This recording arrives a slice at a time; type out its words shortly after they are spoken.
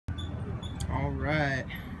Alright,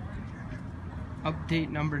 update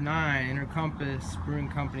number 9, Intercompass Brewing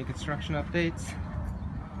Company construction updates.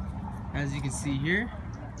 As you can see here,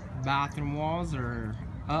 bathroom walls are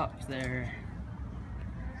up there,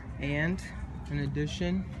 and in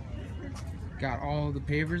addition, got all the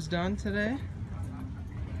pavers done today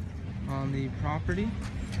on the property.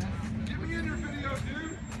 Get me in your video,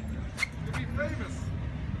 dude. You'll be famous.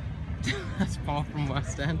 That's Paul from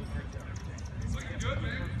West End. It's looking good,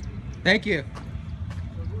 man. Thank you.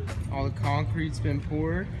 All the concrete's been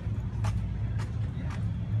poured.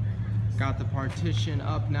 Got the partition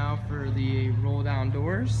up now for the roll down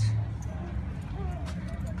doors.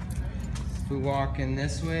 If we walk in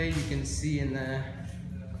this way, you can see in the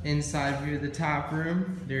inside view of the tap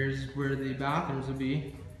room, there's where the bathrooms will be.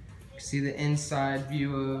 You can see the inside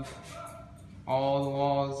view of all the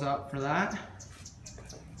walls up for that.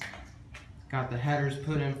 Got the headers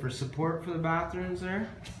put in for support for the bathrooms there.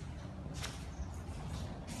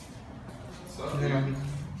 And then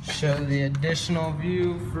I'll show the additional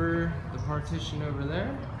view for the partition over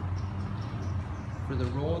there for the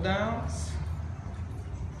roll downs.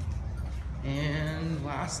 And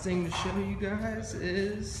last thing to show you guys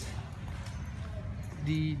is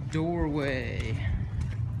the doorway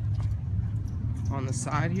on the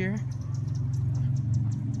side here.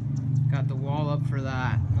 Got the wall up for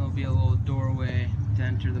that. There'll be a little doorway to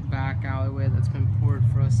enter the back alleyway that's been poured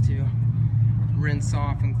for us to rinse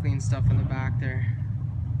off and clean stuff in the back there.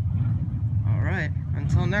 Alright,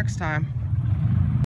 until next time.